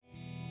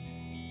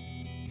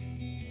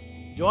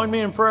Join me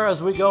in prayer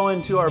as we go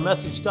into our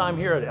message time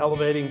here at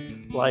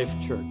Elevating Life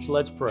Church.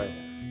 Let's pray.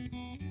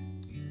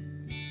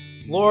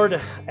 Lord,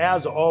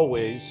 as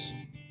always,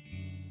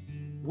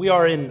 we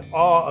are in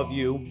awe of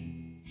you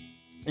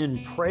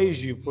and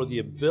praise you for the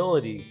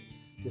ability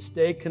to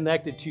stay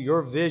connected to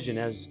your vision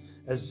as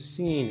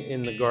seen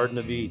in the Garden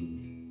of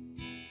Eden.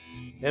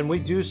 And we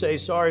do say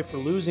sorry for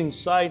losing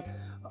sight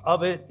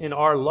of it in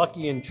our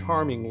lucky and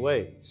charming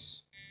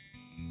ways.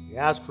 We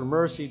ask for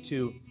mercy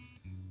to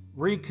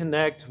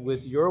reconnect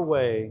with your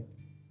way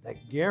that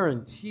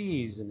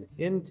guarantees an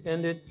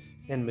intended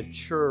and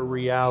mature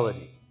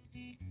reality.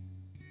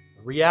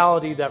 A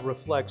reality that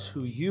reflects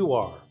who you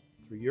are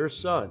through your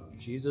Son,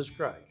 Jesus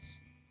Christ.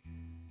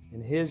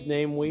 In His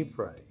name we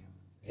pray.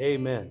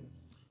 Amen.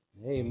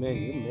 Amen.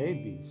 You may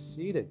be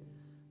seated.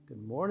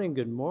 Good morning,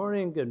 good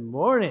morning, good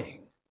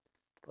morning.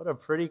 What a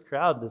pretty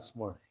crowd this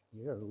morning.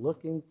 You're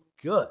looking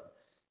good.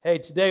 Hey,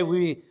 today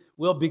we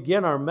will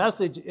begin our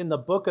message in the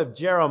book of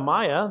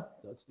Jeremiah.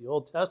 That's the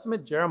Old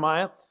Testament.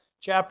 Jeremiah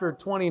chapter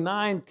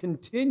 29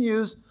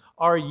 continues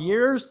our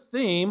year's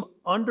theme,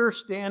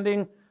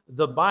 Understanding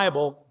the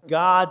Bible,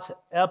 God's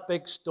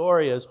epic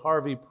story, as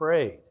Harvey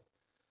prayed.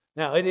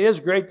 Now, it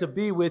is great to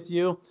be with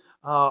you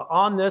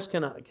on this.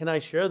 Can I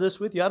share this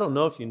with you? I don't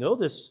know if you know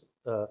this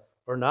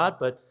or not,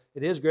 but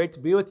it is great to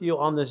be with you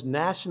on this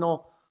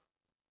National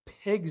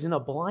Pigs in a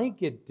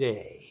Blanket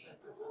Day.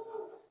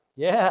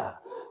 Yeah.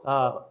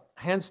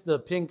 Hence the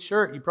pink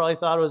shirt. You probably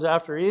thought it was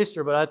after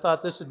Easter, but I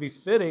thought this would be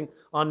fitting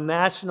on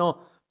National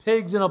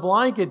Pigs in a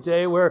Blanket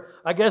Day, where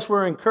I guess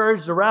we're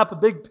encouraged to wrap a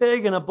big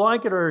pig in a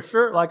blanket or a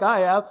shirt like I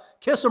have,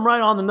 kiss them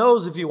right on the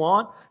nose if you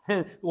want,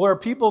 and where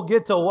people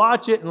get to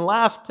watch it and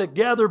laugh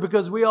together,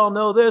 because we all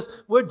know this,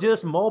 we're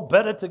just more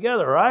better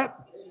together, right?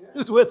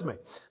 Who's with me?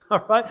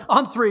 All right,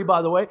 on three,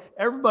 by the way,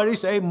 everybody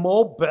say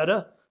more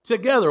better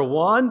together.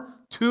 1,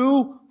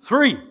 2,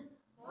 3.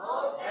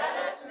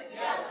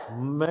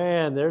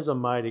 Man, there's a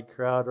mighty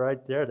crowd right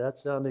there. That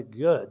sounded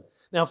good.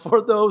 Now, for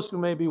those who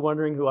may be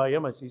wondering who I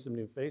am, I see some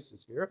new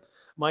faces here.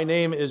 My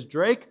name is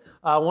Drake,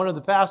 one of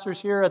the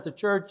pastors here at the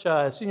church,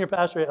 senior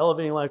pastor at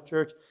Elevating Life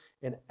Church,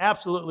 and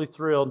absolutely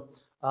thrilled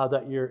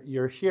that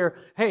you're here.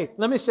 Hey,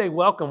 let me say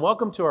welcome.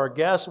 Welcome to our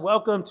guests.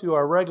 Welcome to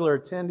our regular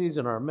attendees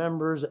and our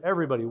members.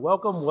 Everybody,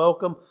 welcome,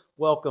 welcome,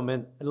 welcome.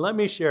 And let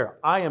me share,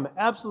 I am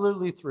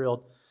absolutely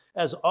thrilled,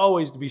 as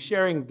always, to be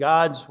sharing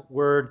God's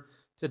Word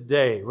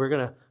today. I'm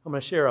going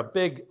to share a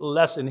big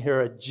lesson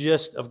here, a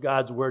gist of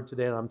God's Word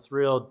today, and I'm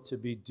thrilled to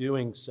be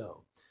doing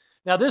so.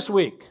 Now, this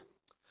week,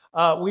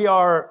 we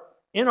are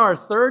in our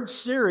third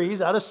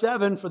series out of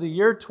 7 for the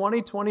year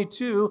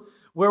 2022,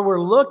 where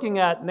we're looking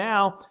at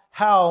now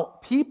how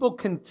people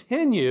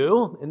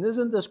continue, and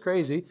isn't this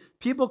crazy,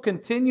 people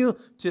continue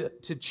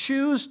to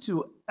choose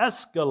to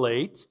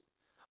escalate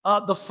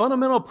the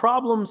fundamental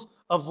problems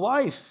of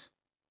life.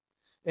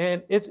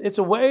 And it's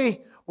a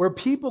way where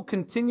people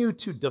continue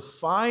to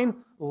define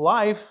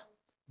life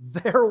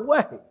their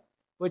way,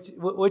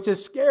 which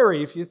is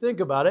scary if you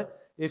think about it,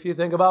 if you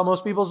think about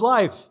most people's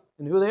life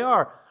and who they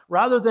are,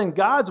 rather than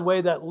God's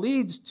way that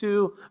leads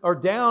to, or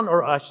down,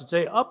 or I should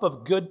say up a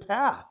good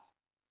path.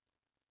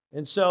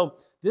 And so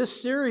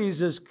this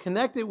series is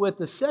connected with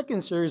the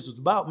second series. It's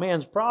about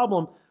man's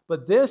problem,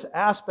 but this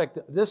aspect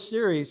of this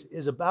series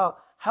is about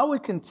how we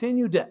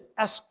continue to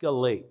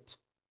escalate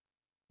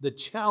the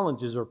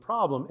challenges or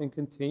problem and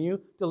continue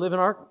to live in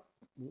our,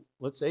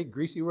 let's say,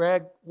 greasy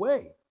rag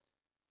way.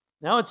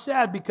 Now, it's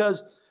sad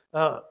because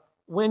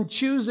when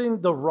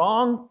choosing the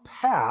wrong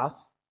path,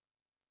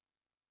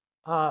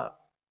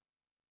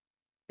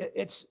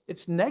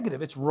 it's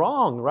negative. It's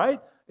wrong, right?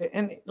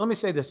 And let me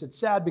say this. It's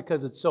sad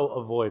because it's so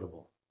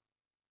avoidable.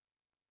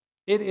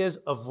 It is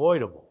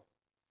avoidable.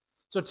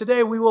 So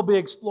today we will be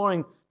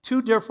exploring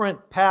 2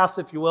 different paths,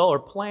 if you will, or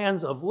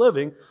plans of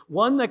living.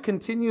 One that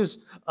continues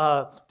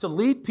to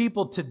lead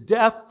people to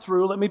death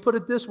through, let me put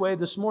it this way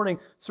this morning,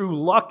 through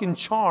luck and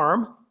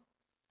charm.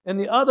 And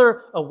the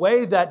other, a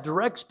way that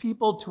directs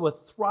people to a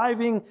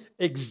thriving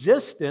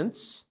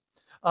existence,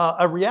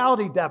 a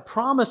reality that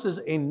promises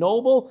a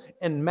noble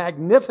and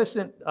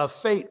magnificent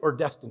fate or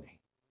destiny.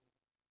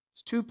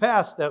 It's 2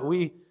 paths that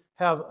we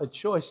have a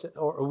choice,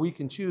 or we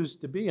can choose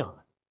to be on.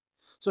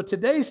 So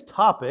today's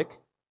topic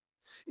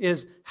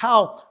is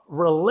how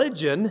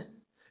religion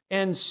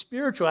and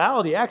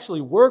spirituality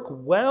actually work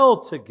well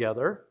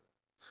together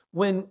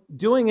when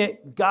doing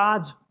it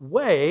God's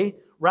way,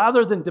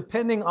 rather than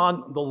depending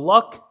on the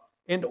luck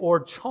and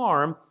or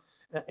charm,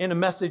 in a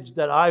message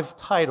that I've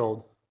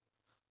titled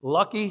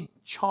Lucky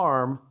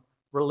Charm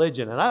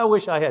Religion. And I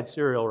wish I had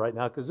cereal right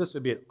now, because this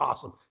would be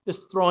awesome,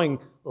 just throwing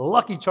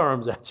Lucky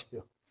Charms at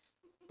you.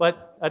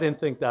 But I didn't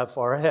think that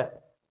far ahead.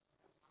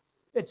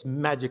 It's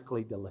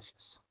magically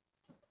delicious.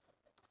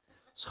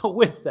 So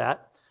with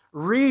that,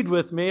 read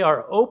with me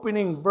our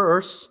opening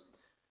verse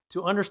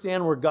to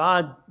understand where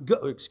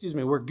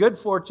where good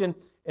fortune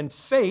and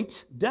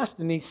fate,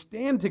 destiny,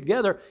 stand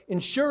together,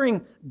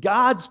 ensuring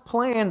God's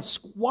plan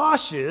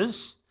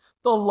squashes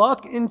the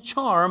luck and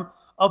charm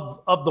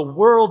of the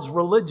world's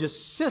religious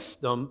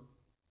system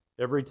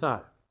every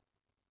time.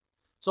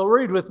 So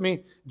read with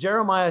me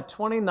Jeremiah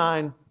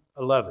 29:11.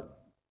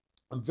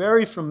 A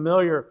very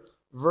familiar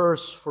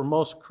verse for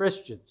most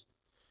Christians.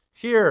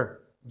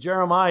 Here,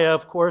 Jeremiah,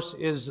 of course,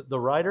 is the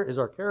writer, is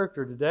our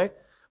character today,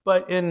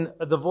 but in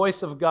the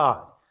voice of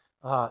God.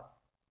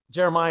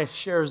 Jeremiah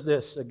shares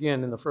this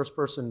again in the first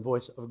person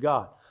voice of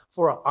God.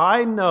 For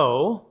I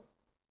know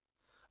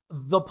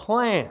the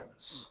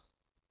plans.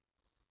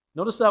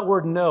 Notice that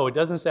word know. It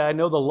doesn't say I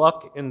know the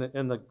luck and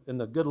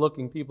the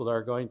good-looking people that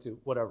are going to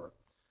whatever.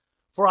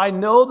 For I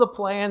know the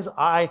plans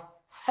I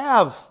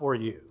have for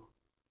you,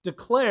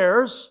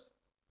 declares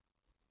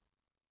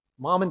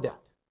mom and dad.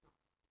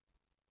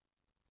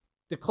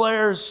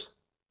 Declares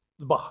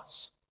the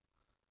boss.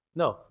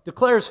 No,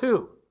 declares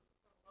who?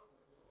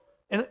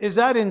 And is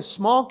that in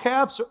small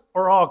caps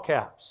or all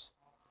caps?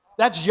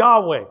 That's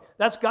Yahweh.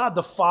 That's God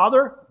the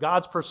Father,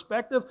 God's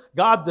perspective,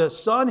 God the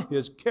Son,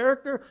 His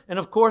character, and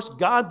of course,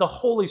 God the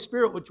Holy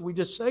Spirit, which we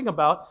just sang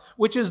about,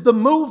 which is the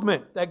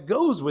movement that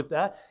goes with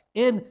that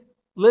in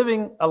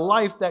living a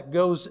life that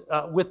goes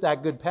with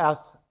that good path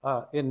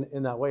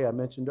in that way I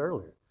mentioned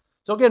earlier.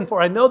 So again,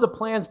 for I know the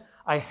plans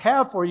I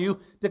have for you,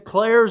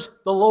 declares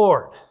the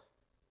Lord.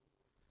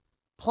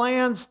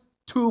 Plans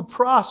to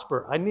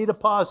prosper. I need a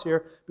pause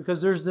here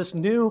because there's this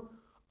new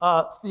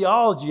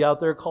theology out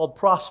there called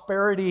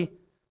prosperity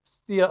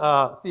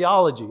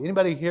theology.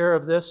 Anybody hear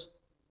of this?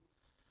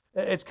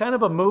 It's kind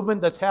of a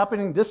movement that's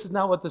happening. This is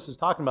not what this is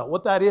talking about.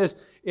 What that is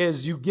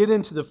you get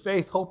into the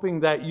faith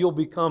hoping that you'll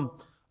become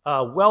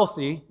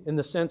wealthy in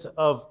the sense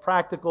of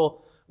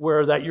practical,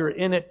 where that you're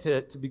in it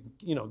to be,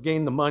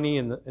 gain the money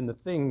and the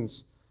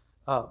things.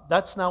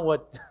 That's not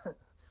what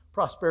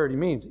prosperity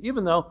means,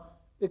 even though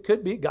it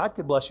could be. God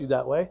could bless you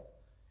that way.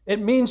 It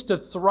means to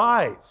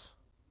thrive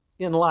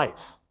in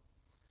life.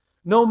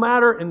 No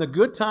matter in the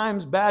good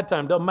times, bad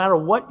times, doesn't matter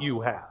what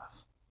you have.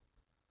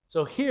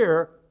 So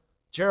here,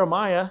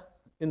 Jeremiah,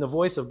 in the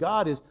voice of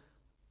God, is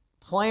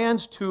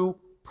plans to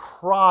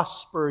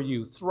prosper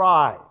you,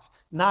 thrive,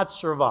 not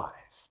survive,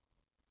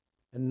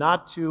 and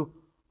not to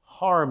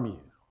harm you.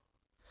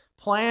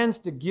 Plans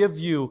to give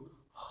you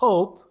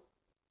hope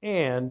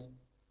and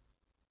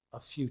a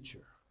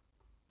future.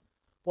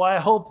 Well, I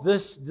hope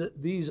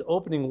these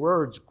opening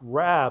words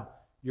grab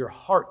your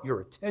heart,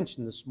 your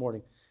attention this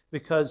morning,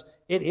 because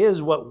it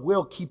is what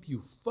will keep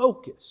you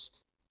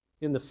focused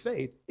in the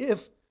faith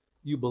if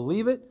you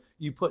believe it,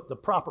 you put the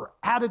proper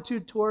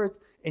attitude toward it,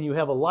 and you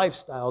have a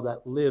lifestyle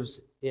that lives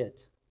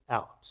it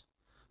out.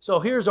 So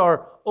here's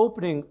our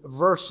opening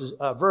verse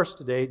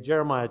today,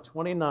 Jeremiah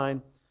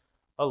 29:11,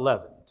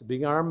 to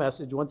begin our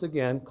message once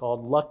again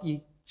called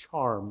Lucky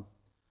Charm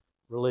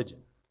Religion.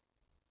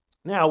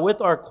 Now, with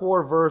our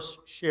core verse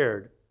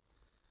shared,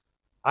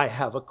 I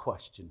have a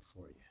question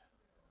for you.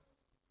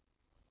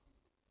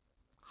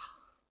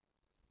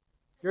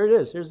 Here it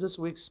is. Here's this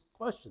week's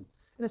question.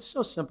 And it's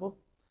so simple,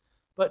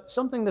 but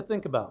something to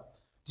think about.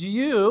 Do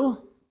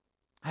you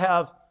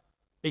have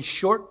a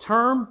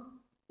short-term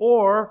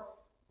or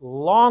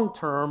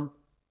long-term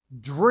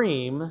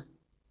dream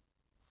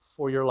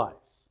for your life?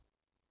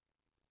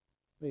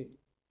 Let me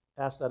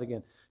ask that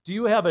again. Do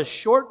you have a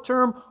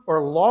short-term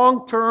or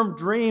long-term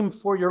dream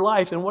for your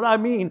life? And what I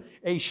mean,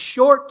 a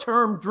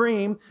short-term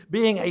dream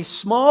being a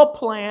small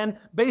plan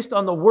based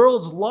on the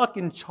world's luck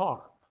and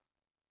charm.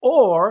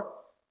 Or,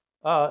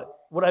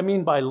 what I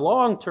mean by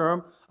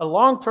long-term, a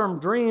long-term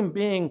dream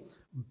being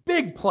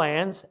big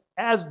plans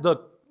as the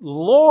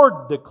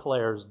Lord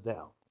declares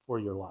them for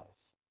your life.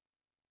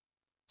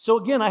 So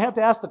again, I have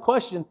to ask the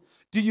question,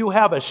 do you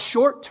have a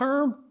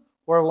short-term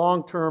or a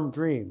long-term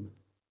dream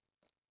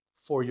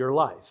for your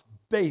life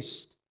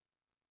based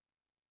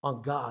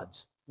on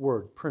God's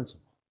word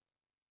principle?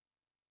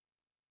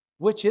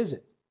 Which is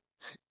it?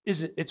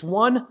 It's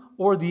one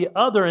or the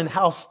other, and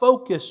how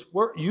focused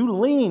you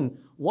lean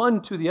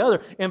one to the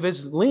other. And if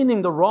it's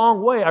leaning the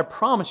wrong way, I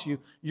promise you,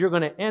 you're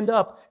going to end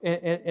up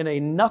in a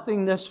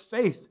nothingness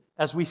faith,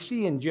 as we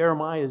see in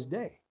Jeremiah's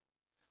day.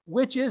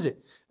 Which is it?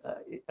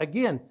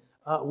 Again,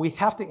 we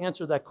have to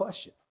answer that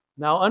question.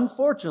 Now,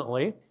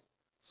 unfortunately,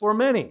 for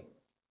many,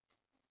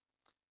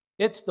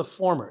 it's the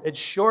former. It's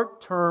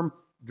short-term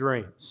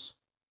dreams.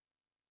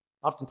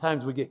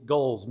 Oftentimes we get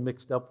goals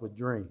mixed up with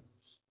dreams.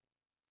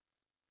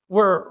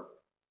 Where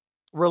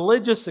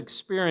religious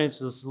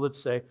experiences,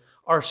 let's say,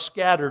 are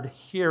scattered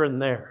here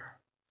and there.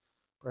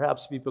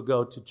 Perhaps people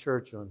go to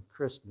church on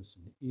Christmas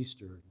and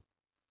Easter and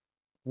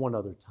one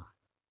other time.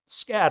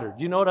 Scattered,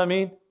 you know what I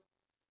mean?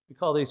 We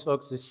call these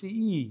folks the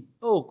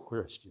CEO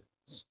Christians,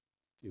 if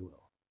you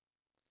will.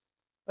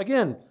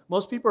 Again,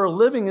 most people are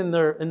living in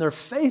their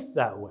faith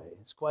that way.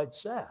 It's quite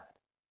sad.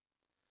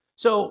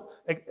 So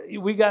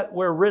we got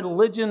where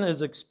religion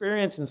is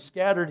experienced and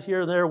scattered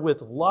here and there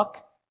with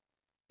luck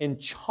and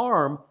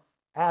charm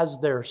as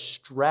their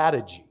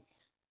strategy.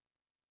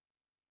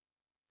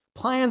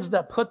 Plans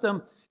that put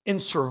them in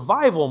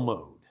survival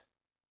mode,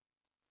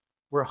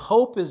 where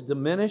hope is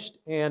diminished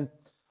and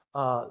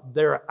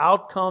their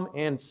outcome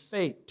and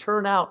fate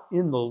turn out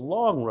in the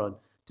long run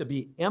to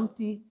be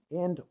empty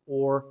and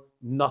or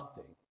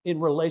nothing in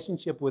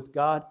relationship with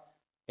God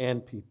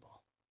and people.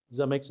 Does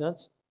that make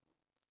sense?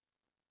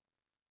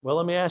 Well,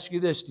 let me ask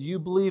you this. Do you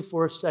believe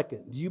for a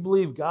second, do you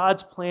believe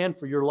God's plan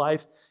for your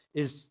life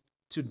is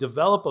to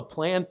develop a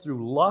plan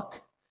through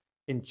luck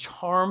and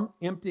charm,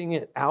 emptying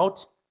it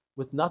out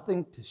with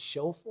nothing to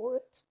show for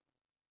it?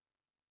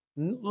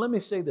 Let me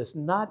say this,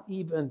 not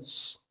even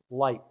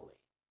slightly.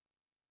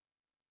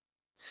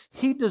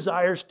 He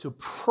desires to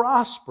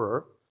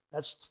prosper,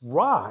 that's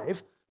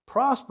thrive,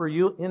 prosper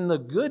you in the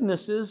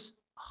goodness's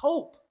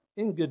hope.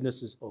 In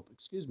goodness is hope,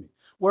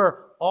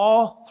 where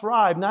all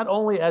thrive, not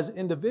only as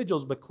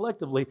individuals, but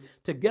collectively,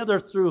 together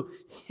through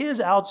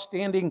His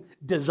outstanding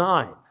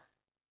design.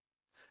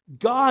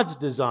 God's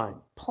design,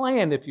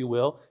 plan, if you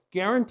will,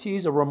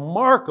 guarantees a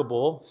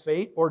remarkable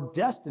fate or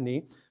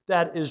destiny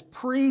that is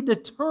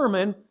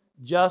predetermined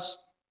just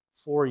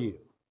for you.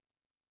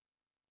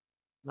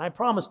 And I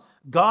promise,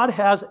 God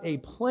has a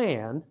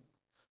plan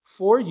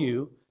for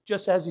you,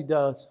 just as He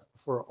does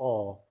for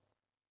all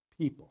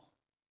people.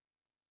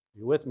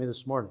 You with me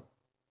this morning?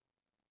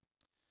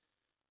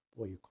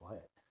 Boy, you're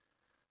quiet.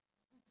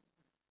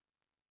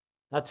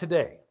 Now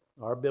today,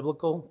 our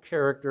biblical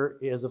character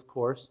is, of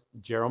course,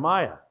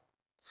 Jeremiah,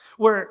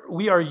 where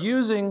we are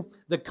using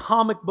the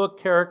comic book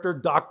character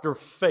Dr.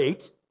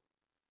 Fate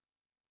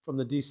from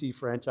the DC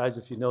franchise,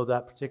 if you know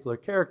that particular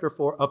character,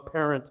 for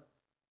apparent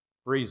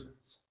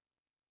reasons.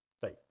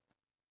 Fate.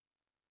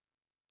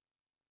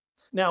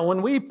 Now,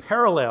 when we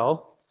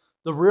parallel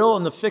the real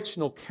and the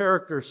fictional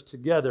characters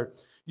together,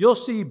 you'll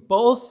see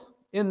both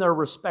in their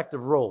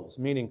respective roles,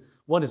 meaning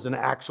one is an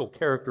actual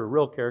character, a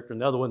real character,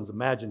 and the other one's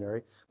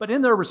imaginary. But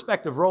in their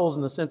respective roles,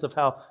 in the sense of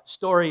how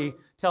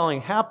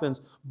storytelling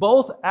happens,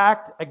 both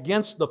act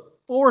against the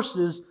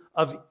forces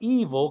of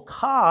evil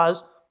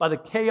caused by the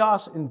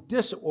chaos and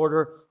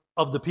disorder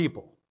of the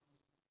people.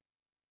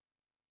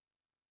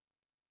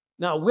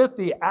 Now, with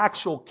the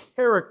actual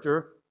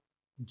character,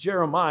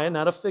 Jeremiah,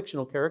 not a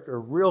fictional character, a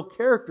real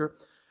character,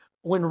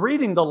 when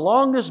reading the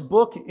longest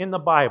book in the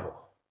Bible,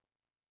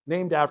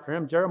 named after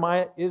him,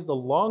 Jeremiah is the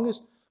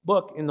longest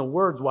book in the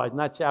words-wise,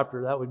 not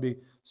chapter, that would be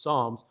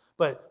Psalms,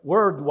 but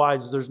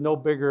word-wise, there's no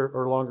bigger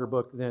or longer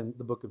book than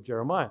the book of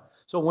Jeremiah.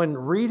 So when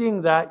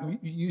reading that,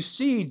 you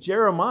see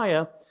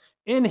Jeremiah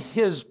in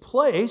his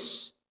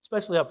place,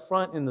 especially up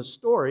front in the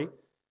story,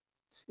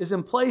 is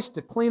in place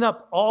to clean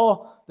up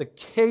all the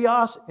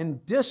chaos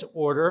and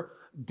disorder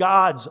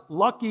God's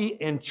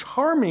lucky and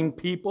charming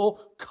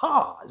people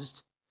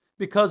caused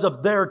because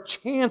of their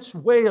chance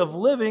way of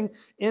living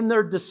in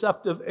their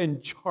deceptive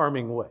and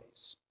charming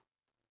ways.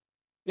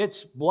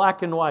 It's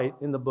black and white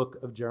in the book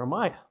of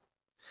Jeremiah.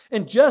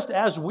 And just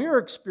as we're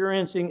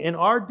experiencing in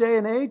our day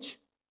and age,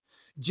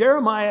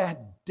 Jeremiah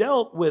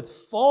dealt with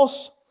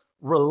false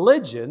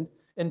religion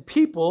and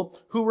people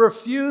who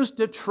refused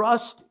to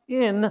trust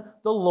in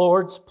the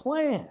Lord's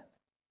plan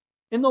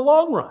in the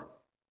long run.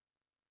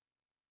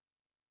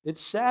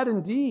 It's sad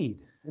indeed.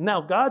 And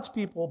now God's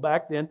people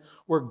back then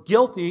were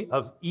guilty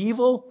of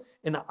evil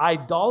and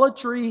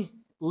idolatry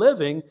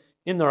living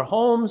in their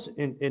homes,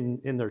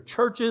 in their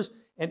churches,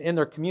 and in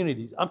their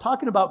communities. I'm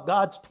talking about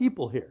God's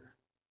people here.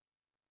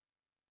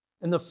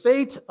 And the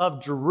fate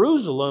of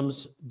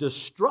Jerusalem's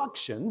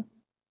destruction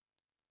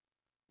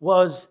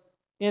was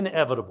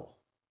inevitable,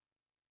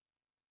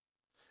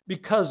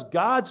 because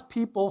God's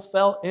people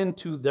fell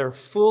into their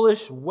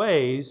foolish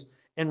ways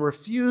and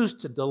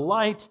refused to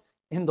delight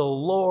in the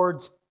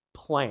Lord's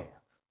plan.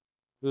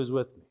 Who's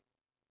with me?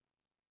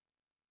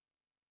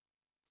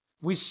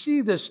 We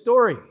see this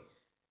story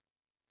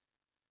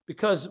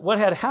because what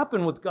had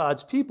happened with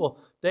God's people,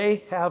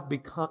 they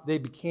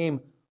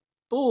became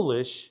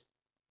foolish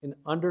in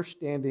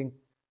understanding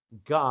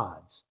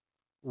God's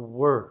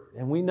word.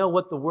 And we know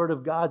what the word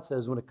of God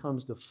says when it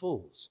comes to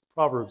fools.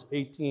 Proverbs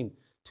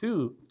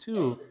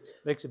 18:2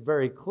 makes it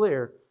very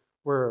clear,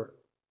 where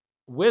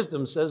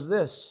wisdom says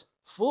this: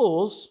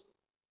 fools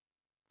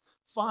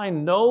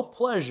find no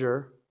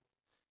pleasure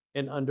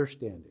in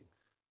understanding,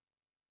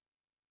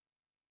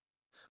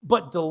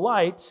 but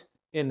delight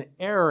in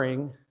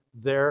airing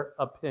their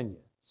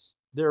opinions,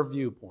 their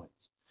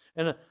viewpoints.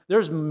 And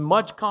there's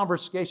much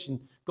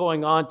conversation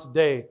going on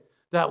today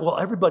that, well,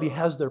 everybody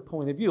has their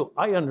point of view.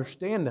 I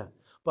understand that.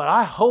 But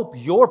I hope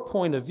your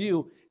point of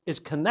view is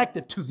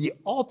connected to the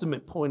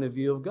ultimate point of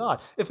view of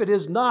God. If it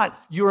is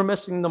not, you are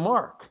missing the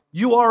mark.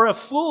 You are a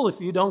fool if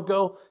you don't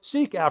go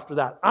seek after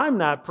that. I'm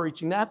not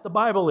preaching that. The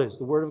Bible is,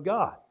 the Word of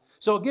God.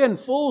 So again,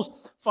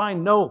 fools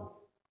find no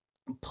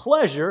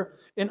pleasure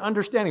in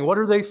understanding. What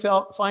do they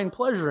find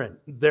pleasure in?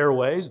 Their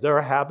ways,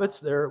 their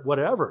habits, their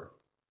whatever.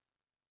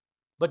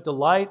 But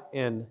delight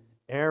in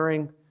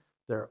airing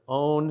their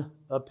own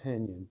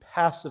opinion.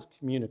 Passive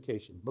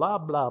communication. Blah,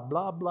 blah,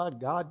 blah, blah,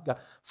 God.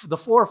 The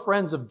 4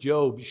 friends of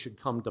Job should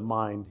come to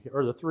mind,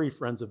 or the 3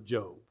 friends of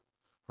Job,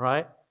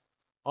 right?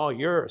 Oh,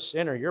 you're a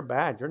sinner. You're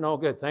bad. You're no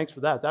good. Thanks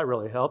for that. That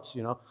really helps,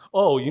 you know.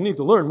 Oh, you need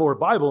to learn more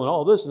Bible and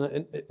all this.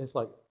 And it's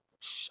like,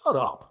 shut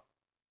up.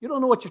 You don't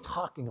know what you're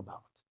talking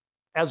about.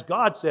 As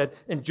God said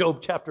in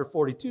Job chapter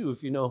 42,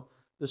 if you know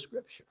the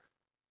scripture.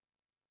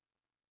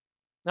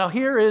 Now,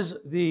 here is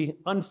the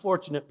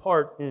unfortunate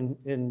part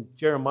in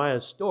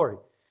Jeremiah's story.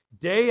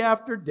 Day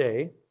after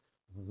day,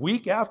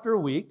 week after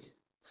week,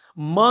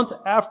 month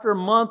after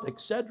month,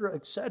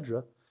 etc.,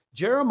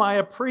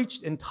 Jeremiah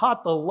preached and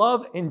taught the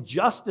love and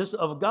justice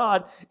of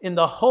God in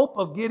the hope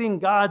of getting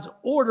God's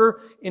order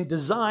and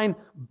design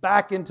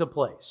back into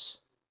place.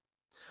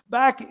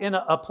 Back in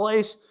a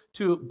place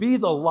to be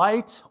the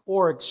light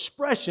or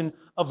expression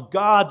of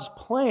God's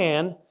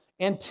plan,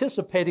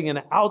 anticipating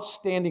an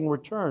outstanding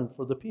return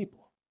for the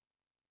people.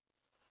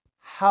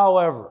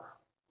 However,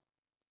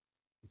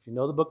 if you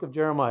know the book of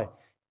Jeremiah,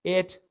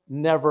 it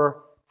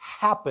never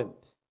happened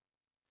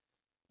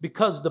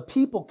because the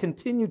people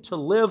continued to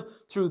live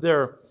through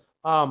their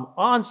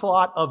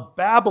onslaught of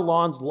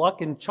Babylon's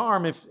luck and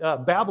charm. If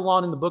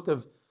Babylon in the book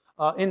of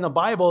in the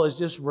Bible is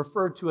just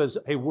referred to as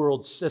a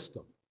world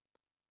system.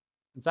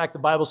 In fact, the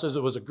Bible says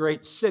it was a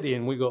great city,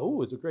 and we go,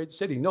 "Oh, it's a great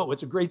city." No,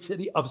 it's a great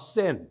city of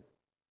sin,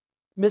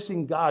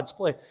 missing God's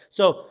place.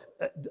 So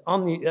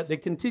they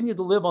continue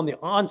to live on the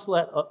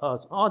onslaught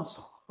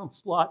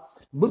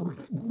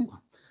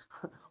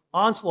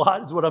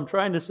is what I'm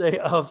trying to say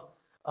of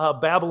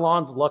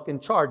Babylon's luck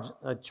and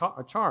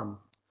charm.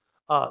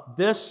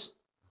 This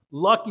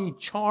lucky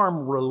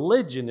charm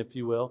religion, if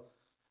you will,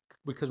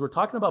 because we're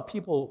talking about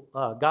people,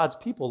 God's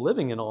people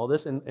living in all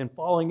this and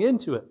falling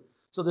into it.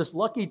 So this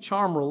lucky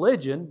charm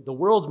religion, the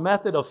world's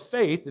method of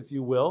faith, if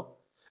you will,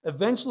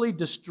 eventually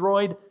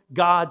destroyed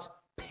God's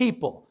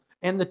people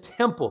and the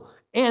temple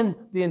and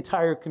the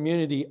entire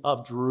community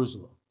of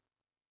Jerusalem,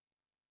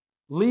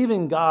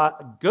 leaving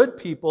good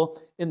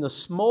people in the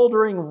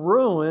smoldering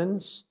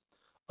ruins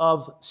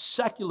of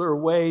secular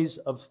ways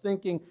of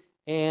thinking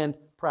and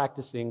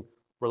practicing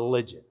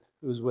religion.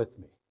 Who's with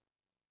me?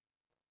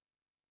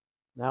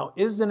 Now,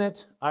 isn't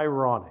it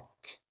ironic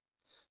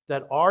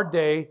that our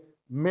day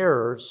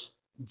mirrors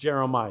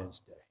Jeremiah's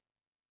day?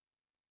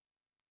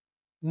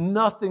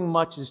 Nothing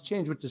much has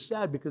changed, which is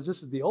sad because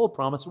this is the old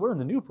promise. We're in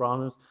the new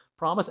promise,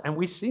 and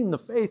we've seen the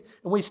faith,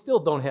 and we still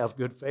don't have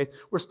good faith.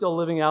 We're still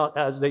living out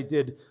as they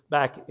did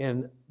back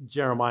in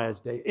Jeremiah's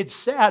day. It's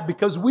sad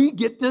because we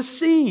get to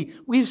see.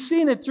 We've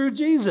seen it through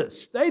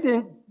Jesus. They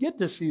didn't get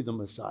to see the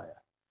Messiah.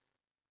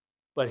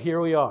 But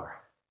here we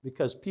are,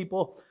 because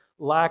people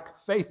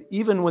lack faith.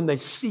 Even when they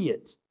see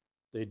it,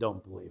 they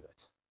don't believe it.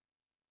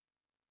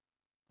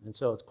 And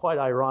so it's quite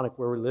ironic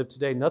where we live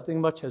today. Nothing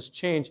much has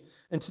changed.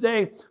 And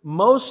today,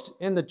 most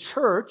in the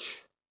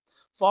church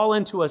fall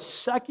into a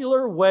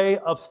secular way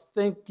of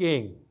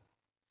thinking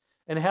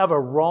and have a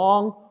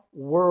wrong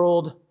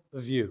world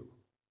view.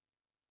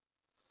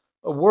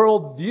 A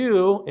world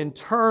view in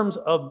terms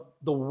of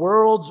the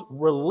world's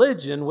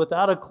religion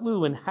without a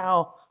clue in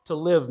how to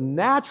live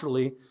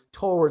naturally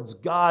towards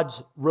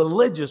God's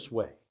religious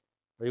way.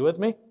 Are you with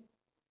me?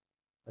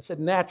 I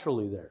said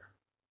naturally there.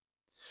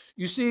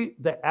 You see,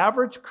 the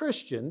average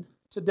Christian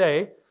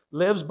today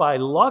lives by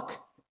luck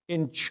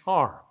and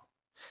charm,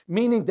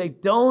 meaning they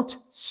don't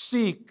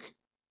seek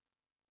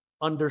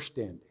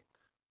understanding.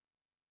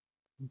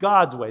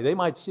 God's way. They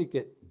might seek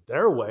it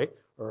their way,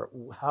 or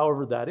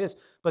however that is,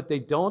 but they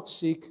don't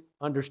seek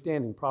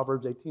understanding.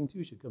 Proverbs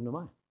 18:2 should come to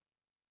mind.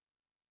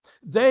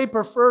 They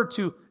prefer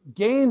to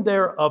gain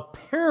their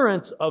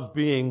appearance of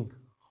being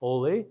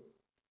holy.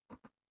 I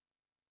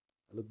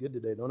look good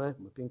today, don't I?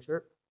 My pink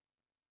shirt.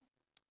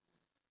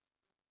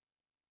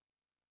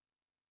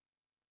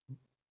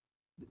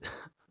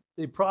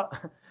 They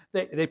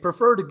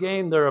prefer to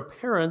gain their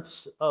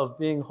appearance of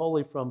being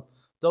holy from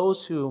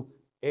those who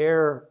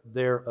air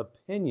their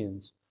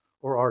opinions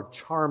or are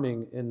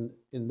charming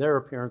in their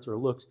appearance or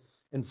looks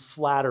and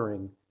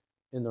flattering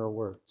in their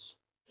words,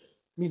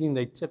 meaning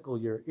they tickle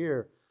your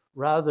ear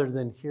rather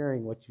than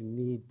hearing what you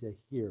need to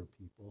hear,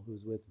 people.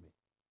 Who's with me?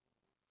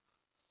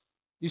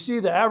 You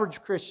see, the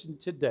average Christian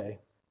today,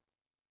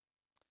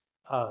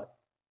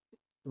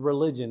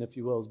 religion, if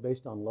you will, is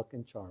based on luck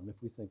and charm,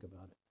 if we think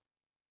about it.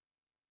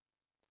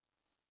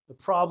 The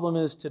problem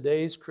is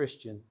today's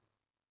Christian,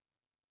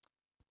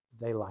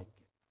 they like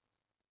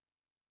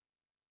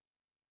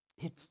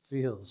it. It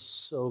feels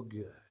so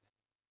good.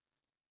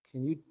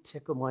 Can you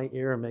tickle my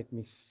ear and make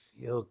me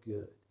feel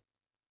good?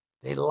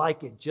 They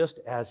like it just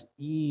as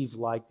Eve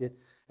liked it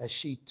as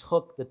she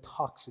took the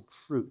toxic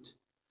fruit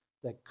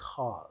that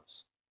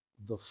caused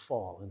the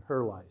fall in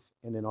her life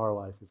and in our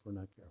life if we're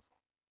not careful.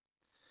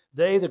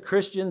 They, the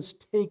Christians,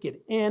 take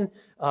it in,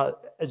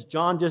 as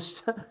John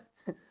just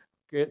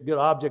good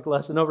object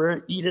lesson over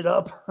here, eat it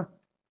up,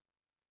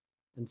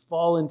 and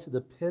fall into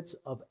the pits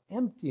of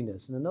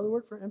emptiness. And another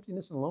word for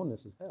emptiness and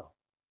aloneness is hell.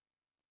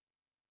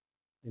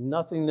 A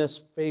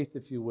nothingness faith,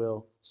 if you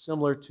will,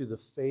 similar to the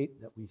fate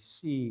that we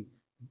see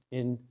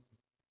in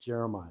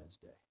Jeremiah's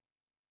day.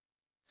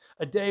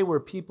 A day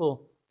where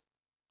people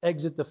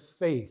exit the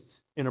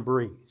faith in a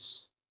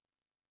breeze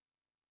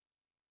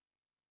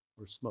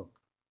or smoke,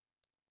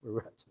 where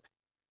we're at today,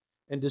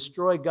 and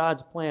destroy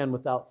God's plan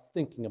without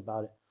thinking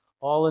about it,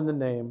 all in the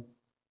name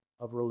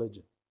of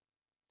religion.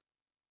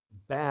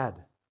 Bad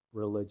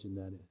religion,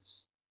 that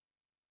is.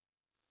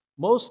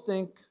 Most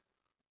think,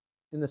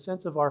 in the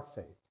sense of our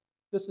faith,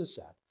 This is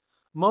sad.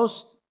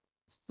 Most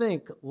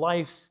think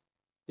life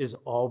is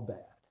all bad,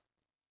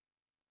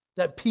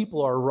 that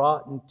people are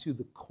rotten to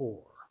the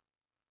core.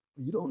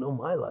 You don't know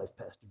my life,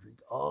 Pastor Drake.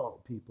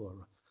 All people are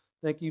rotten.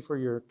 Thank you for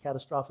your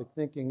catastrophic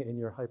thinking and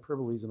your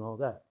hyperboles and all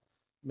that.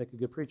 You make a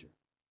good preacher.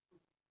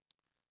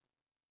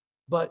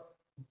 But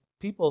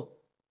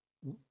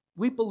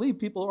we believe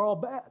people are all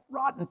bad,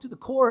 rotten to the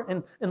core,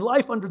 and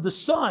life under the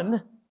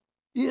sun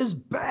is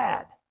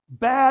bad.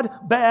 Bad,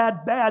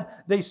 bad, bad.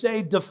 They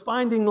say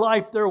defining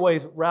life their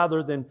way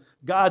rather than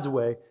God's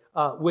way,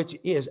 which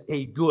is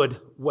a good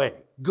way,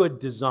 good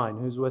design.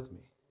 Who's with me?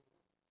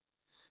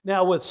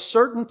 Now, with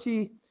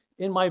certainty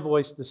in my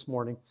voice this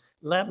morning,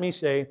 let me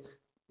say,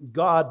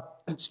 God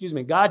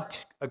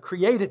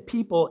created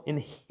people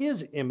in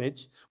His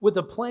image with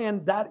a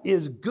plan that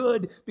is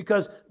good,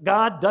 because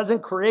God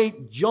doesn't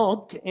create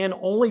junk and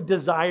only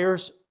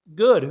desires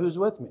good. Who's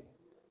with me?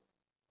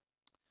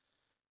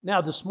 Now,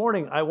 this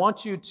morning, I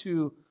want you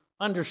to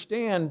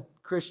understand,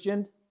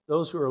 Christian,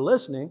 those who are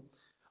listening,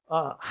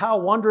 how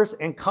wondrous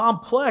and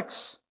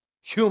complex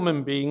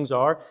human beings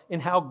are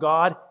and how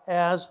God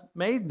has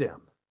made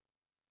them.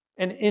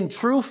 And in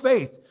true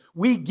faith,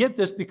 we get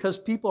this because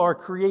people are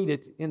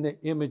created in the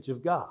image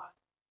of God.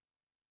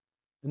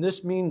 And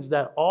this means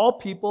that all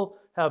people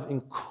have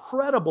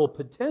incredible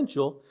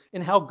potential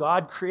in how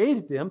God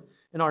created them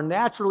and are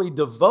naturally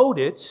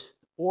devoted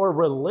or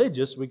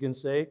religious, we can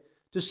say,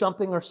 to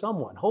something or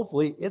someone.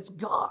 Hopefully, it's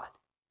God.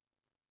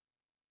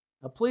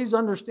 Now, please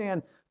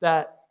understand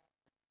that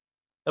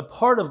a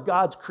part of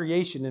God's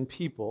creation in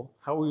people,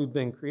 how we've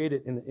been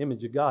created in the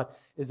image of God,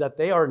 is that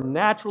they are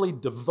naturally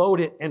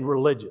devoted and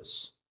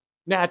religious.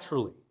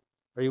 Naturally.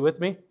 Are you with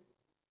me?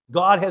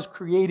 God has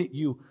created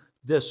you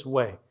this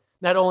way.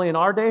 Not only in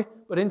our day,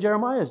 but in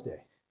Jeremiah's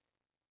day.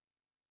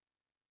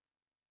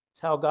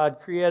 It's how God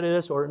created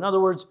us. Or in other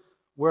words,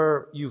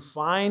 where you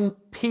find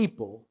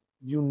people,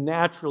 you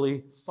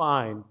naturally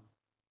find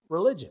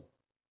religion.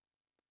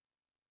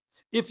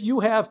 If you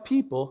have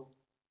people,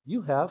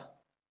 you have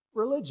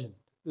religion.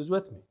 Who's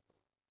with me?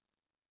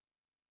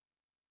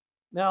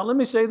 Now, let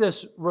me say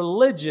this.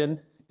 Religion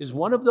is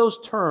one of those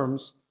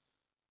terms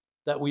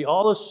that we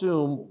all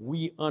assume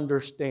we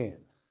understand.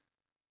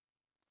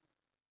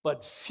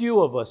 But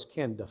few of us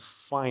can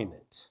define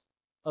it,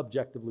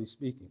 objectively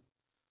speaking.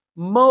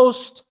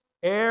 Most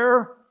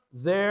air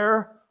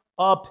their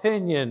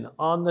opinion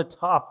on the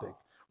topic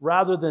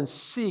rather than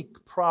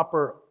seek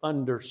proper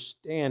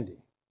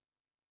understanding.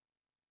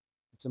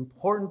 It's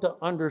important to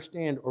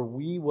understand, or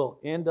we will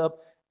end up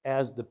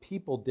as the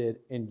people did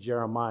in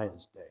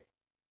Jeremiah's day,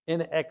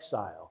 in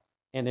exile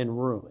and in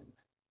ruin.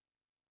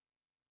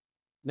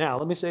 Now,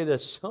 let me say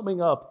this. Summing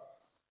up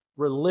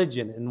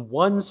religion in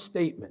one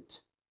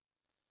statement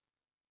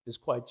is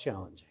quite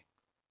challenging.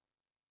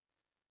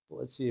 But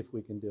let's see if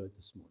we can do it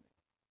this morning.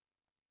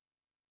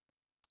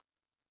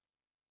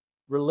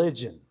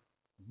 Religion,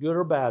 good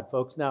or bad,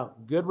 folks. Now,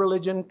 good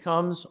religion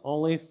comes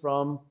only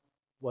from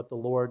what the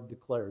Lord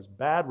declares.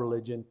 Bad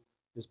religion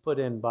is put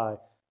in by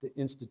the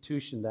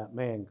institution that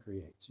man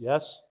creates.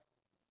 Yes?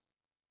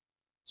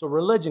 So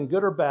religion,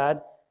 good or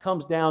bad,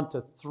 comes down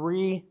to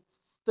three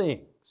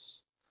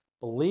things: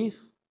 belief,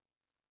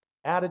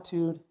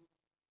 attitude,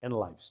 and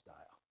lifestyle.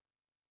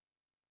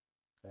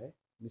 Okay?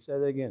 Let me say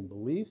that again.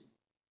 Belief,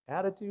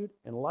 attitude,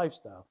 and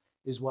lifestyle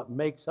is what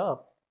makes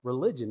up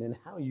religion and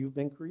how you've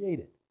been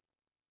created.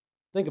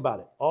 Think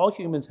about it. All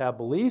humans have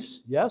beliefs,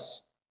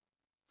 yes?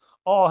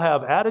 All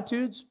have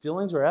attitudes,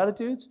 feelings or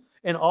attitudes,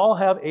 and all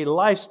have a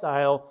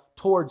lifestyle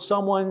towards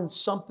someone,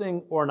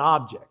 something, or an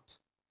object.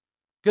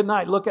 Good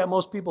night. Look at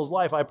most people's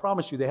life. I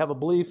promise you, they have a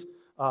belief,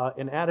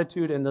 an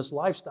attitude, and this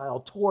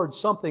lifestyle towards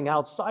something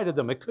outside of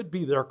them. It could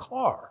be their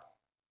car.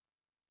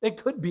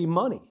 It could be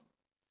money.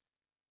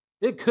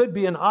 It could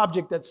be an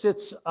object that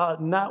sits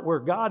not where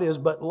God is,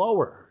 but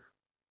lower.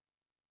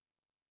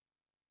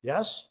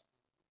 Yes?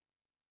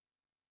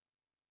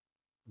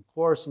 Of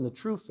course, in the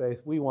true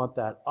faith, we want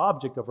that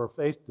object of our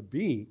faith to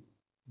be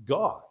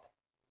God.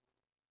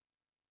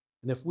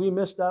 And if we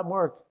miss that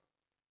mark,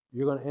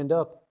 you're going to end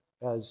up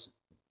as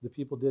the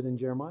people did in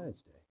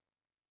Jeremiah's day.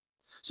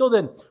 So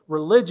then,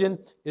 religion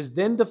is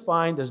then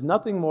defined as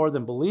nothing more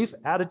than belief,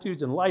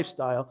 attitudes, and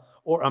lifestyle,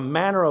 or a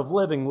manner of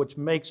living which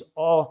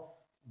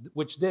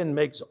then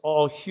makes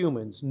all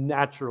humans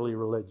naturally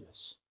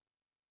religious.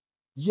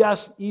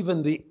 Yes,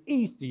 even the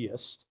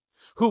atheist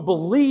who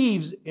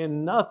believes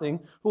in nothing,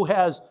 who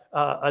has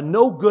a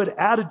no good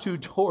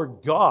attitude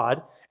toward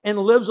God, and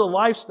lives a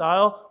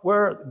lifestyle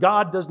where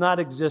God does not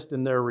exist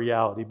in their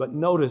reality. But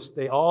notice,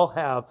 they all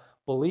have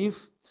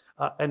belief,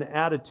 an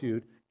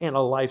attitude, and a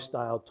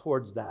lifestyle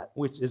towards that,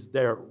 which is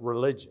their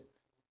religion.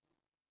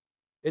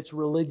 It's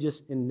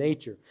religious in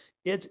nature.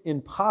 It's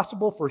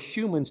impossible for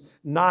humans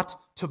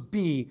not to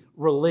be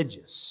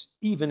religious,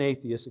 even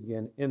atheists,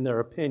 again, in their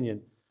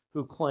opinion,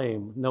 who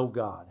claim no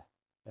God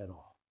at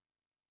all.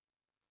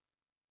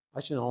 I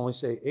shouldn't only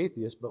say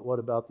atheist, but what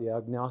about the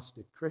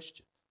agnostic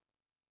Christian?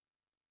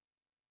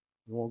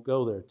 We won't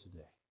go there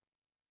today.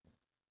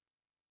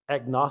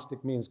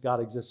 Agnostic means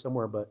God exists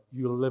somewhere, but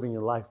you're living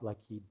your life like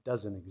he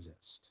doesn't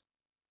exist.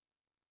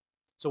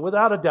 So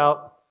without a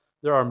doubt,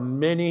 there are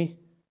many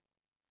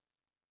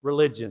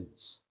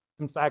religions.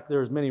 In fact, there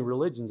are as many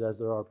religions as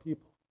there are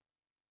people.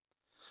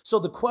 So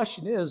the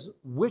question is,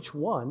 which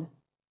one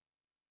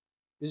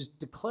is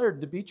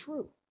declared to be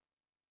true?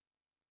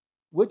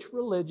 Which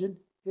religion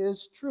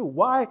is true?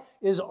 Why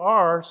is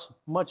ours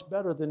much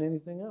better than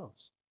anything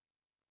else?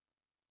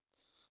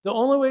 The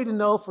only way to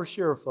know for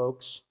sure,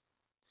 folks,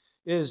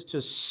 is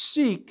to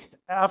seek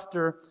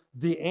after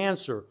the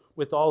answer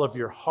with all of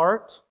your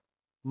heart,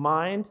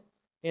 mind,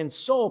 and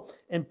soul,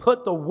 and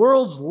put the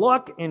world's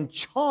luck and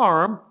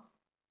charm,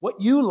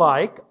 what you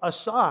like,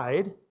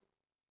 aside.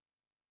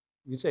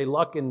 You say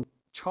luck and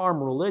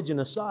charm religion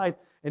aside,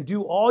 and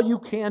do all you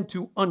can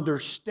to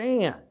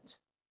understand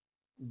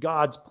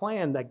God's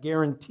plan that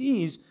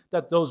guarantees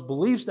that those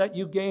beliefs that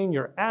you gain,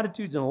 your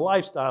attitudes and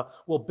lifestyle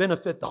will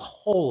benefit the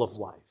whole of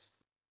life.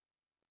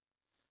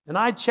 And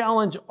I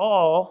challenge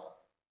all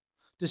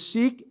to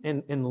seek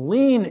and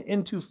lean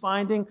into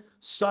finding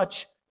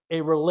such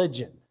a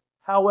religion.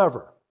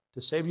 However,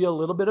 to save you a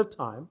little bit of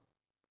time,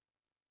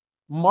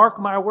 mark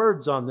my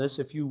words on this,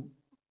 if you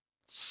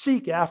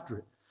seek after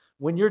it,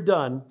 when you're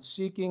done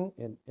seeking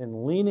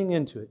and leaning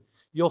into it,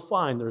 you'll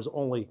find there's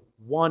only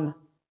one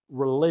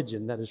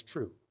religion that is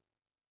true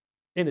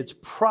in its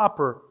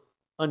proper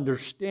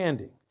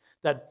understanding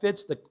that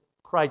fits the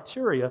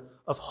criteria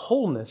of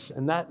wholeness,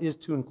 and that is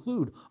to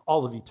include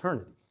all of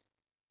eternity,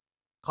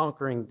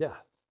 conquering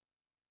death.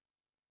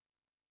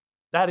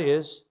 That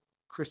is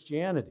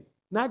Christianity.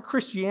 Not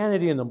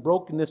Christianity in the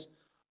brokenness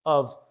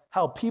of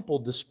how people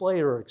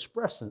display or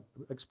express it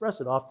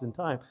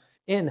oftentimes,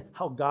 in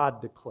how God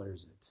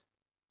declares it.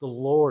 The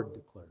Lord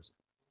declares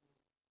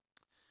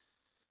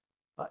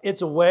it.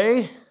 It's a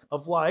way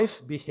of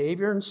life,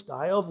 behavior, and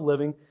style of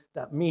living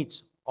that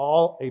meets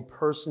all a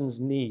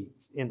person's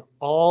needs in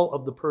all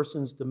of the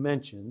person's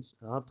dimensions.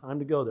 I don't have time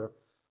to go there,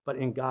 but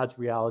in God's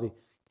reality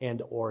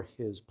and or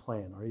his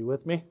plan. Are you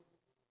with me?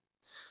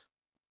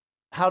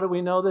 How do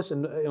we know this?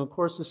 And of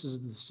course, this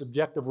is the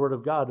subjective word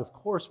of God. Of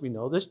course, we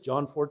know this.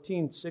 John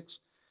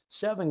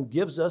 14:6-7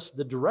 gives us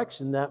the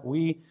direction that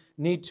we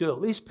need to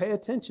at least pay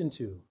attention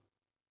to.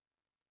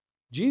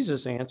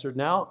 Jesus answered,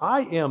 "Now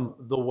I am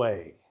the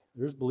way."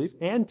 There's belief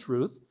and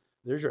truth.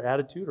 There's your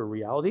attitude or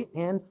reality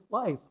and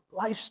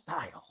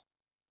lifestyle.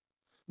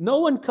 No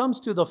one comes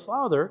to the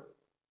Father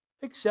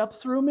except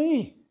through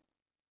me.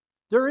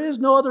 There is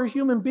no other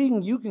human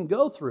being you can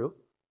go through.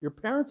 Your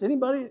parents,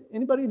 anybody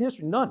in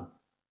history, none.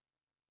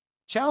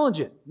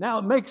 Challenge it. Now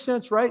it makes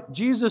sense, right?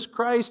 Jesus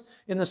Christ,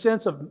 in the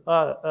sense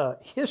of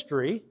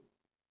history,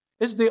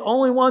 is the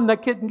only one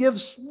that can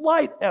give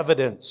slight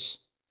evidence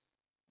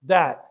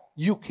that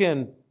you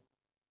can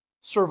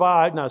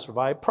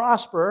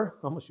prosper,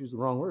 I almost used the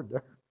wrong word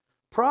there,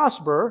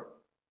 prosper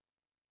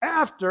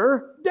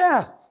after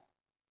death.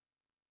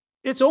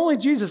 It's only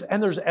Jesus,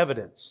 and there's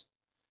evidence.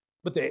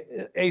 But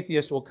the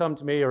atheist will come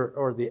to me,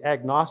 or the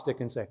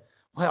agnostic, and say,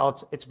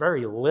 well, it's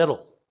very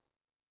little.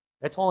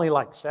 It's only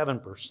like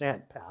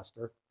 7%,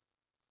 Pastor.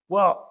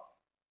 Well,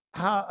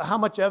 how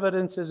much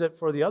evidence is it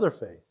for the other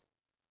faith?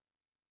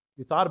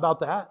 You thought about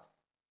that?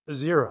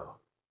 0.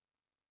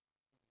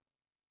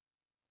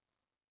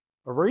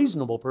 A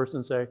reasonable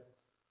person say,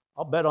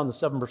 I'll bet on the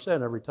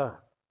 7% every time.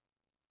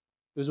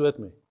 Who's with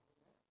me?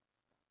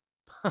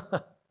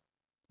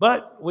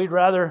 But we'd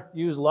rather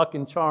use luck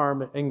and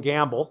charm and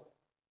gamble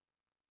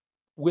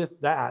with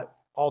that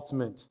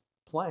ultimate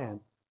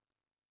plan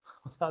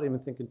without even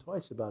thinking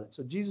twice about it.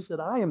 So Jesus said,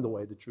 I am the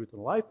way, the truth,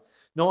 and life.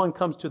 No one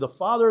comes to the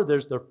Father.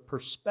 There's the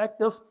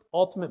perspective,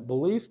 ultimate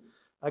belief,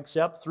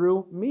 except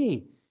through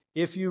me.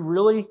 If you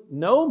really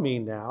know me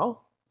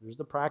now, there's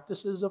the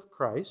practices of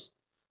Christ,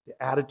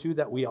 the attitude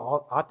that we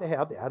all ought to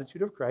have, the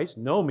attitude of Christ,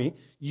 know me,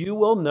 you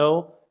will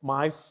know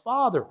my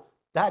Father.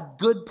 That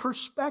good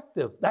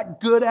perspective,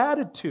 that good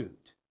attitude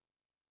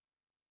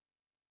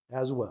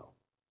as well.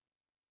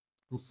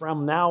 And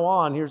from now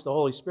on, here's the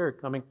Holy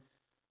Spirit coming.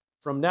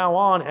 From now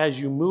on, as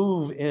you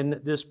move in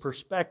this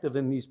perspective,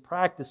 in these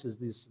practices,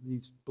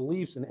 these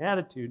beliefs and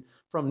attitude,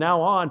 from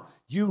now on,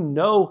 you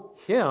know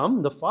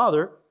Him, the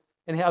Father,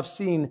 and have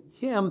seen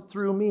Him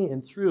through me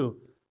and through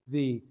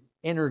the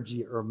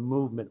energy or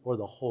movement or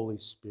the Holy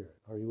Spirit.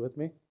 Are you with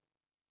me?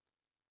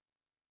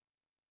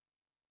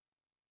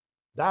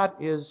 That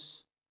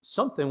is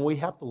something we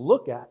have to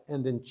look at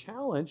and then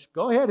challenge.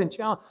 Go ahead and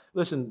challenge.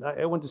 Listen,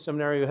 I went to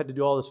seminary, I had to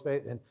do all this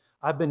faith, and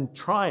I've been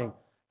trying.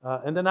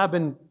 And then I've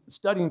been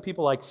studying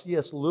people like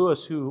C.S.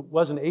 Lewis, who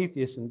was an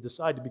atheist and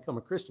decided to become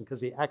a Christian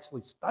because he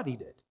actually studied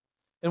it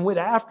and went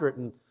after it.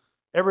 And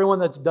everyone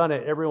that's done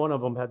it, every one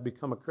of them had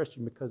become a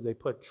Christian because they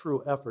put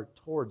true effort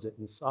towards it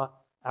and sought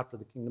after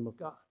the kingdom of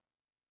God.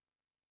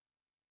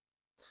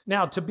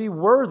 Now, to be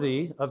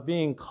worthy of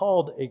being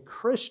called a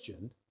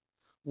Christian,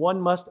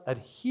 one must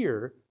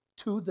adhere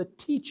to the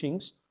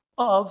teachings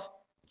of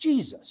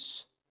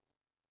Jesus.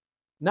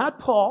 Not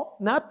Paul,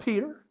 not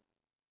Peter,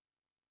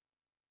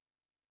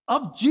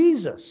 of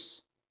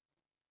Jesus.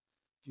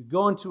 If you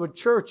go into a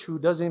church who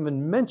doesn't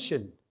even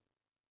mention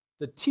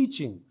the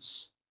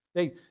teachings,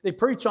 they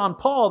preach on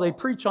Paul, they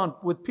preach on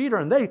with Peter,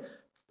 and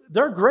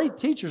they're great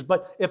teachers,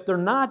 but if they're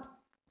not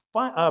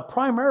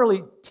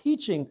primarily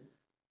teaching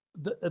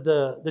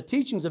the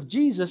teachings of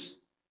Jesus,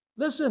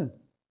 listen,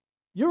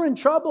 you're in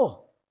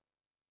trouble.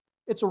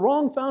 It's a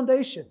wrong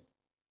foundation.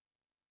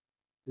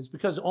 It's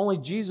because only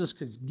Jesus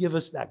could give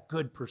us that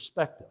good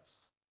perspective.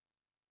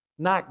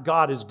 Not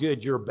God is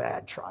good, you're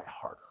bad, try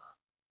harder.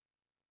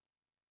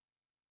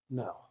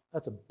 No,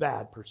 that's a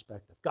bad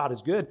perspective. God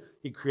is good.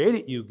 He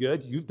created you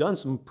good. You've done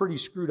some pretty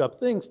screwed up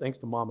things thanks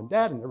to mom and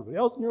dad and everybody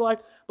else in your life.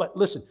 But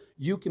listen,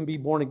 you can be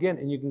born again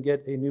and you can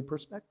get a new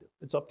perspective.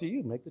 It's up to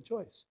you. Make the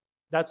choice.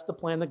 That's the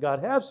plan that God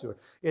has for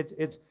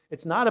it.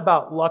 It's not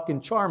about luck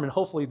and charm, and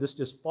hopefully this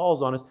just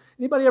falls on us.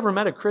 Anybody ever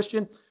met a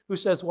Christian who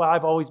says, well,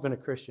 I've always been a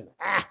Christian?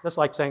 That's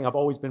like saying I've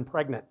always been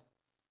pregnant.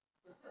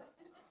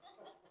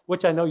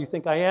 Which I know you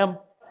think I am.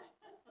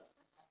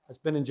 That's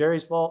Ben and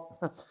Jerry's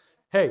fault.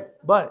 Hey,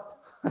 but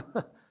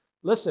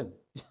listen,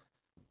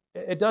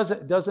 it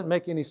doesn't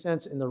make any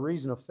sense in the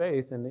reason of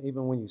faith, and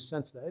even when you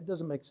sense that, it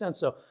doesn't make sense.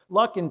 So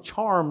luck and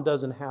charm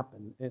doesn't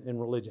happen in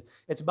religion.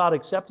 It's about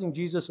accepting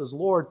Jesus as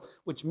Lord,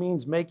 which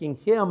means making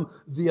Him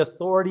the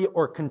authority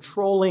or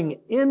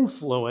controlling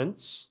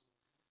influence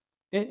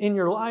in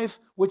your life,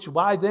 which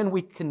by then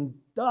we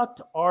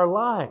conduct our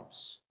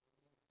lives.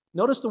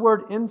 Notice the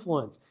word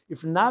influence.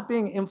 If you're not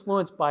being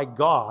influenced by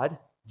God,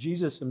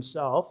 Jesus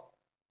Himself,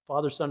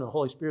 Father, Son, and the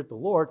Holy Spirit, the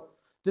Lord,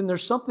 then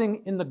there's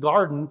something in the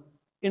garden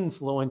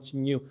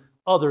influencing you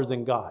other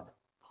than God.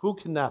 Who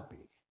can that be?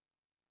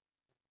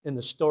 In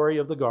the story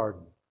of the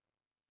garden.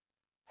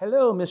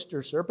 Hello,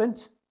 Mr.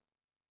 Serpent.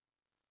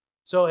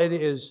 So it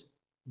is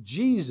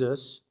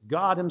Jesus,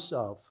 God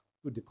Himself,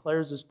 who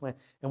declares this plan,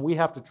 and we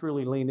have to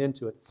truly lean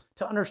into it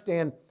to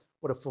understand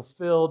what a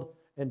fulfilled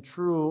and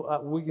true,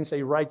 we can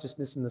say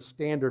righteousness in the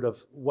standard of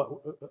what,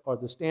 or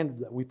the standard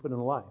that we put in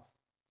life.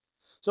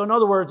 So in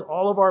other words,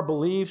 all of our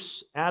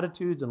beliefs,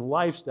 attitudes, and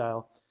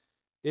lifestyle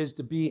is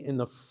to be in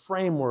the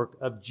framework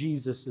of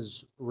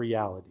Jesus'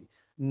 reality,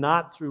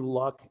 not through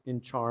luck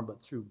and charm,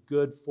 but through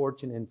good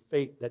fortune and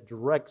fate that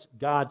directs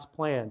God's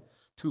plan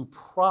to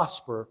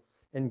prosper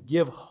and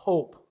give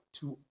hope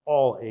to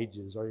all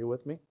ages. Are you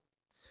with me?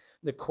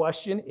 The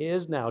question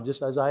is now,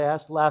 just as I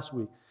asked last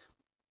week,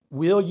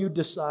 will you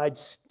decide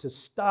to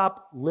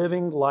stop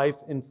living life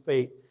in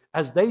fate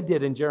as they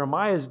did in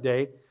Jeremiah's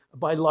day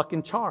by luck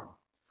and charm,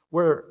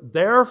 where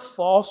their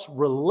false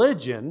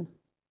religion,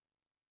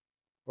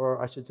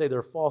 or I should say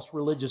their false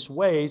religious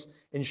ways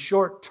and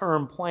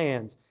short-term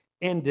plans,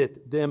 ended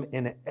them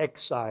in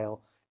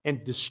exile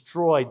and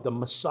destroyed the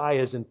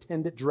Messiah's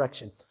intended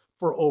direction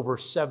for over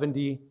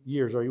 70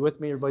 years. Are you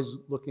with me? Everybody's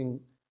looking,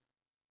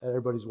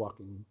 everybody's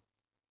walking.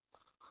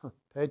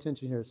 Pay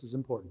attention here. This is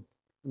important.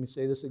 Let me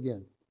say this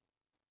again.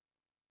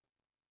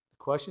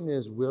 The question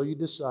is, will you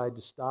decide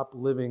to stop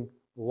living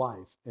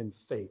life in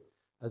faith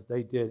as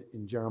they did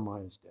in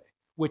Jeremiah's day,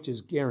 which is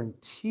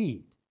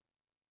guaranteed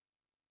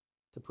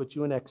to put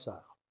you in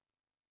exile?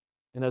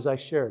 And as I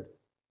shared,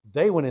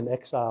 they went in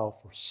exile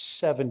for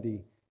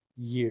 70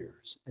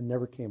 years and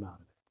never came out of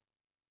it.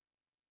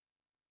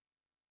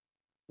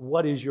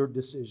 What is your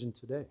decision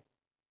today?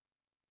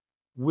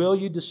 Will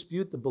you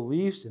dispute the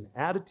beliefs and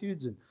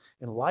attitudes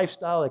and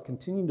lifestyle that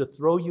continue to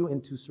throw you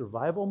into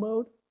survival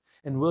mode?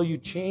 And will you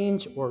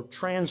change or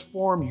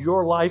transform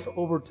your life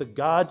over to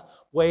God's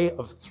way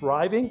of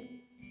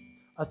thriving?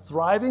 A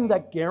thriving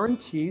that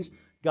guarantees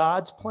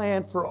God's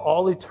plan for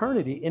all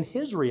eternity in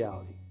His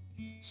reality,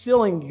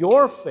 sealing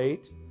your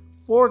fate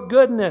for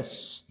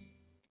goodness.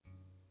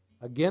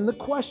 Again, the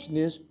question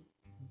is,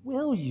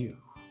 will you?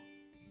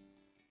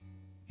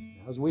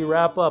 As we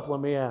wrap up,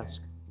 let me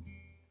ask,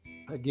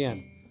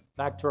 again,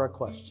 back to our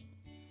question.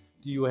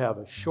 Do you have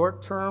a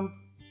short-term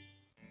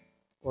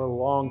or a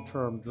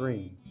long-term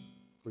dream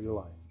for your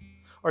life?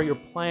 Are your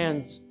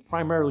plans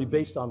primarily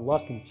based on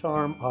luck and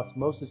charm,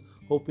 osmosis,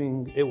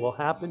 hoping it will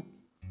happen,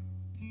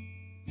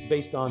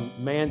 based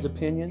on man's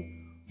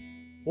opinion?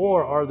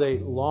 Or are they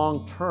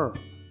long-term,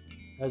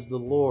 as the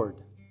Lord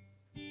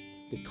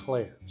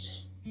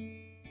declares?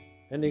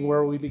 Ending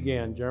where we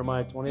began,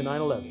 Jeremiah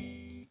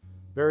 29:11.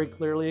 Very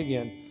clearly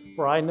again,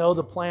 for I know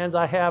the plans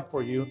I have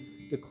for you,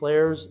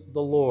 declares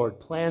the Lord.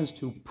 Plans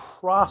to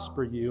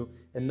prosper you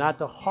and not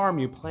to harm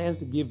you. Plans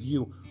to give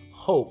you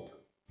hope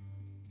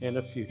and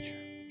a future.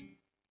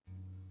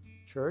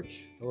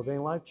 Church,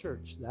 Elevating Life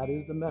Church, that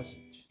is the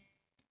message.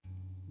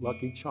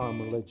 Lucky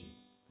charm religion.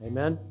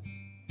 Amen?